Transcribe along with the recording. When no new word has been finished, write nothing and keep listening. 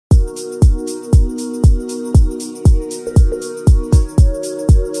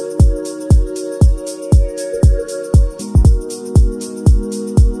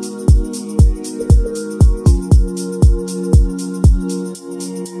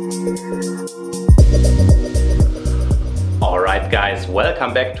Alright guys,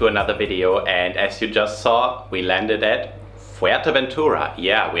 welcome back to another video, and as you just saw, we landed at Fuerteventura.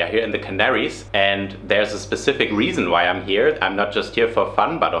 Yeah, we are here in the Canaries, and there's a specific reason why I'm here. I'm not just here for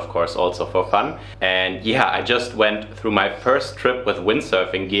fun, but of course also for fun. And yeah, I just went through my first trip with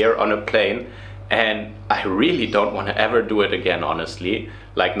windsurfing gear on a plane, and I really don't want to ever do it again, honestly.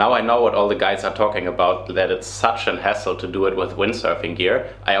 Like, now I know what all the guys are talking about, that it's such an hassle to do it with windsurfing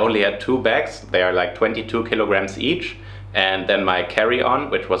gear. I only had 2 bags, they are like 22 kilograms each. And then my carry-on,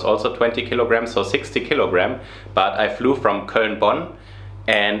 which was also 20 kilograms, so 60 kilograms. But I flew from Köln-Bonn,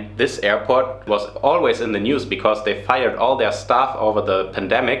 and this airport was always in the news because they fired all their staff over the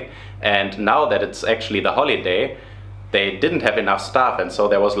pandemic. And now that it's actually the holiday, they didn't have enough staff, and so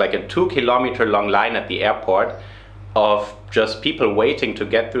there was like a 2-kilometer long line at the airport of just people waiting to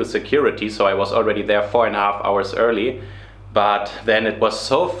get through security. So I was already there 4.5 hours early. But then it was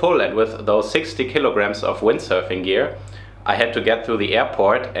so full, and with those 60 kilograms of windsurfing gear, I had to get through the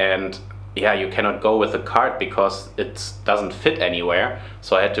airport, and yeah, you cannot go with a cart because it doesn't fit anywhere.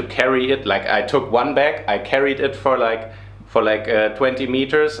 So I had to carry it. Like, I took 1 bag, I carried it for like 20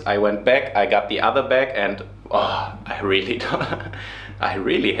 meters. I went back, I got the other bag, and oh, I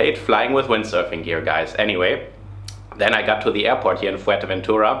really hate flying with windsurfing gear, guys. Anyway, then I got to the airport here in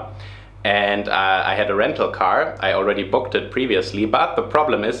Fuerteventura, and I had a rental car. I already booked it previously, but the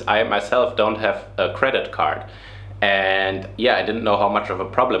problem is I myself don't have a credit card. And yeah, I didn't know how much of a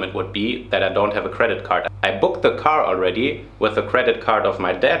problem it would be that I don't have a credit card. I booked the car already with the credit card of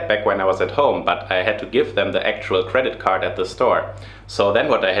my dad back when I was at home, but I had to give them the actual credit card at the store. So then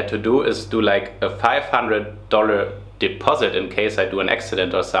what I had to do is do like a $500 deposit in case I do an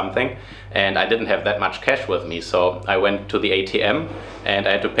accident or something, and I didn't have that much cash with me. So I went to the ATM and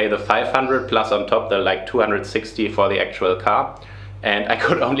I had to pay the 500 plus on top the like 260 for the actual car. And I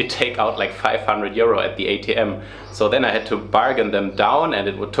could only take out like 500 euro at the ATM. So then I had to bargain them down, and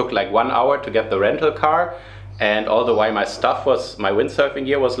it took like 1 hour to get the rental car. And all the while my windsurfing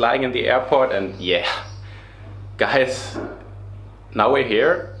gear was lying in the airport. And yeah, guys, now we're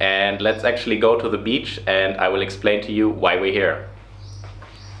here, and let's actually go to the beach, and I will explain to you why we're here.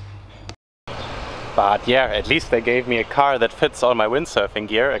 But yeah, at least they gave me a car that fits all my windsurfing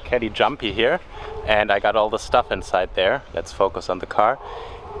gear, a caddy jumpy here. And I got all the stuff inside there. Let's focus on the car.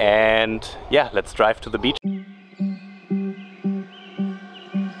 And yeah, let's drive to the beach.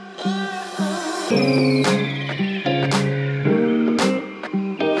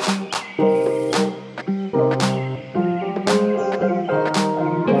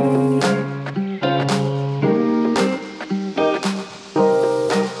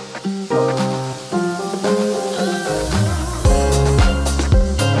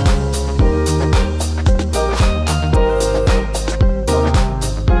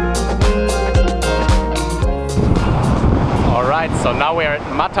 So now we're at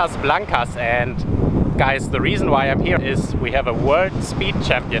Matas Blancas, and guys, the reason why I'm here is we have a World Speed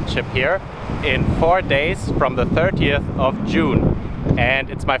Championship here in 4 days from the 30th of June.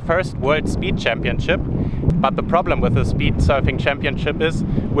 And it's my first World Speed Championship. But the problem with the Speed Surfing Championship is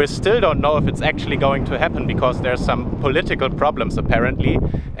we still don't know if it's actually going to happen, because there's some political problems apparently,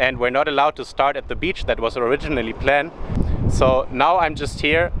 and we're not allowed to start at the beach that was originally planned. So now I'm just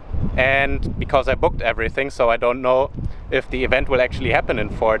here, and because I booked everything, so I don't know if the event will actually happen in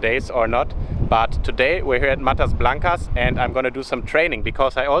 4 days or not. But today we're here at Matas Blancas, and I'm gonna do some training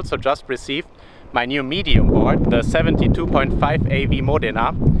because I also just received my new medium board, the 72.5 AV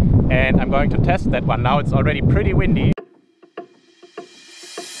Modena, and I'm going to test that one now. It's already pretty windy.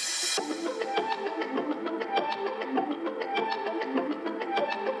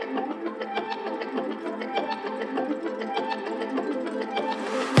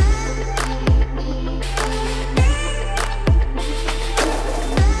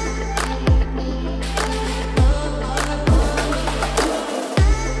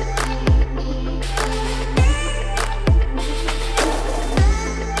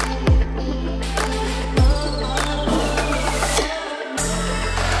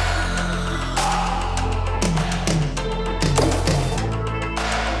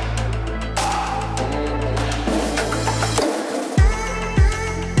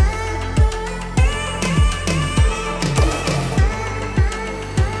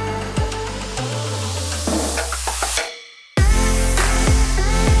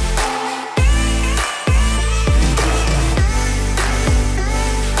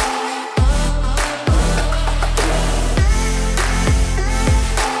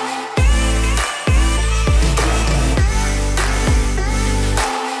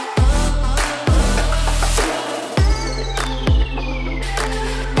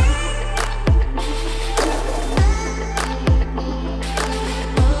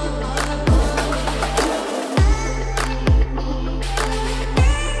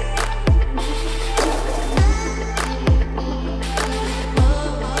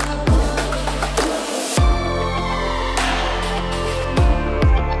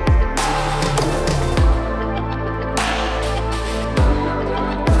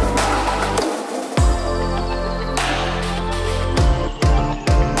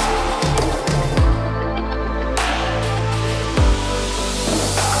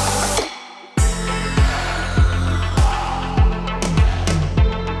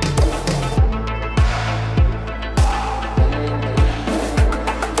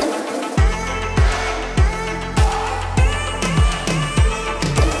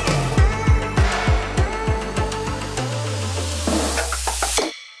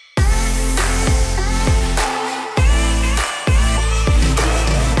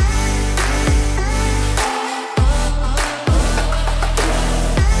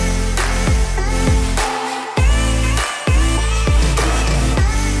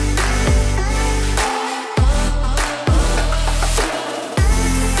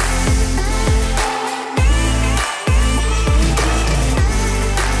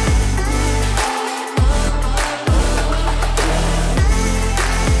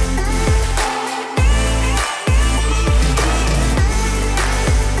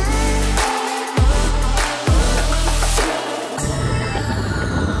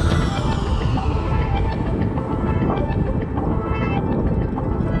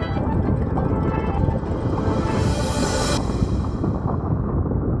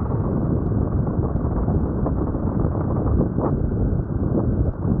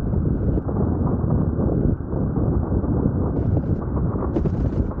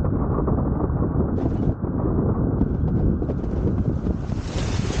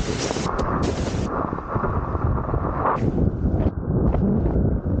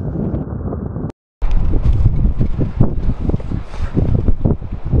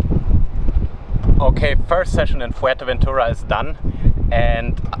 first session in Fuerteventura is done,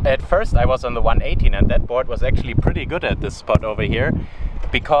 and at first I was on the 118, and that board was actually pretty good at this spot over here,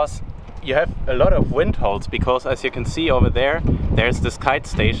 because you have a lot of wind holes, because as you can see over there, there's this kite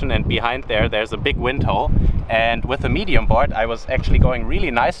station, and behind there's a big wind hole. And with the medium board I was actually going really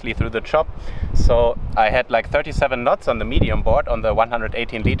nicely through the chop, so I had like 37 knots on the medium board on the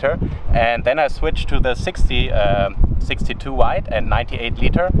 118 liter, and then I switched to the 62 wide and 98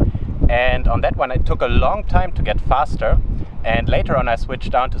 liter, and on that one it took a long time to get faster, and later on I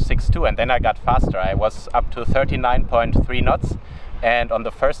switched down to 6.2 and then I got faster. I was up to 39.3 knots, and on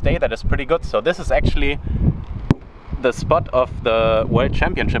the first day that is pretty good. So this is actually the spot of the World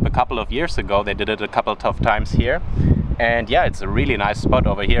Championship a couple of years ago. They did it a couple of times here, and yeah, it's a really nice spot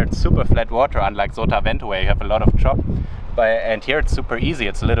over here. It's super flat water, unlike Fuerteventura where you have a lot of chop, and here it's super easy.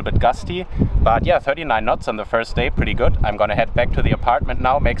 It's a little bit gusty, but yeah, 39 knots on the first day, pretty good. I'm gonna head back to the apartment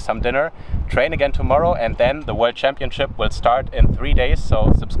now, make some dinner, train again tomorrow, and then the World Championship will start in 3 days,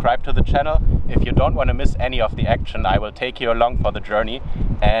 so subscribe to the channel if you don't want to miss any of the action. I will take you along for the journey,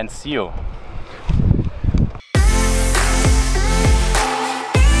 and see you.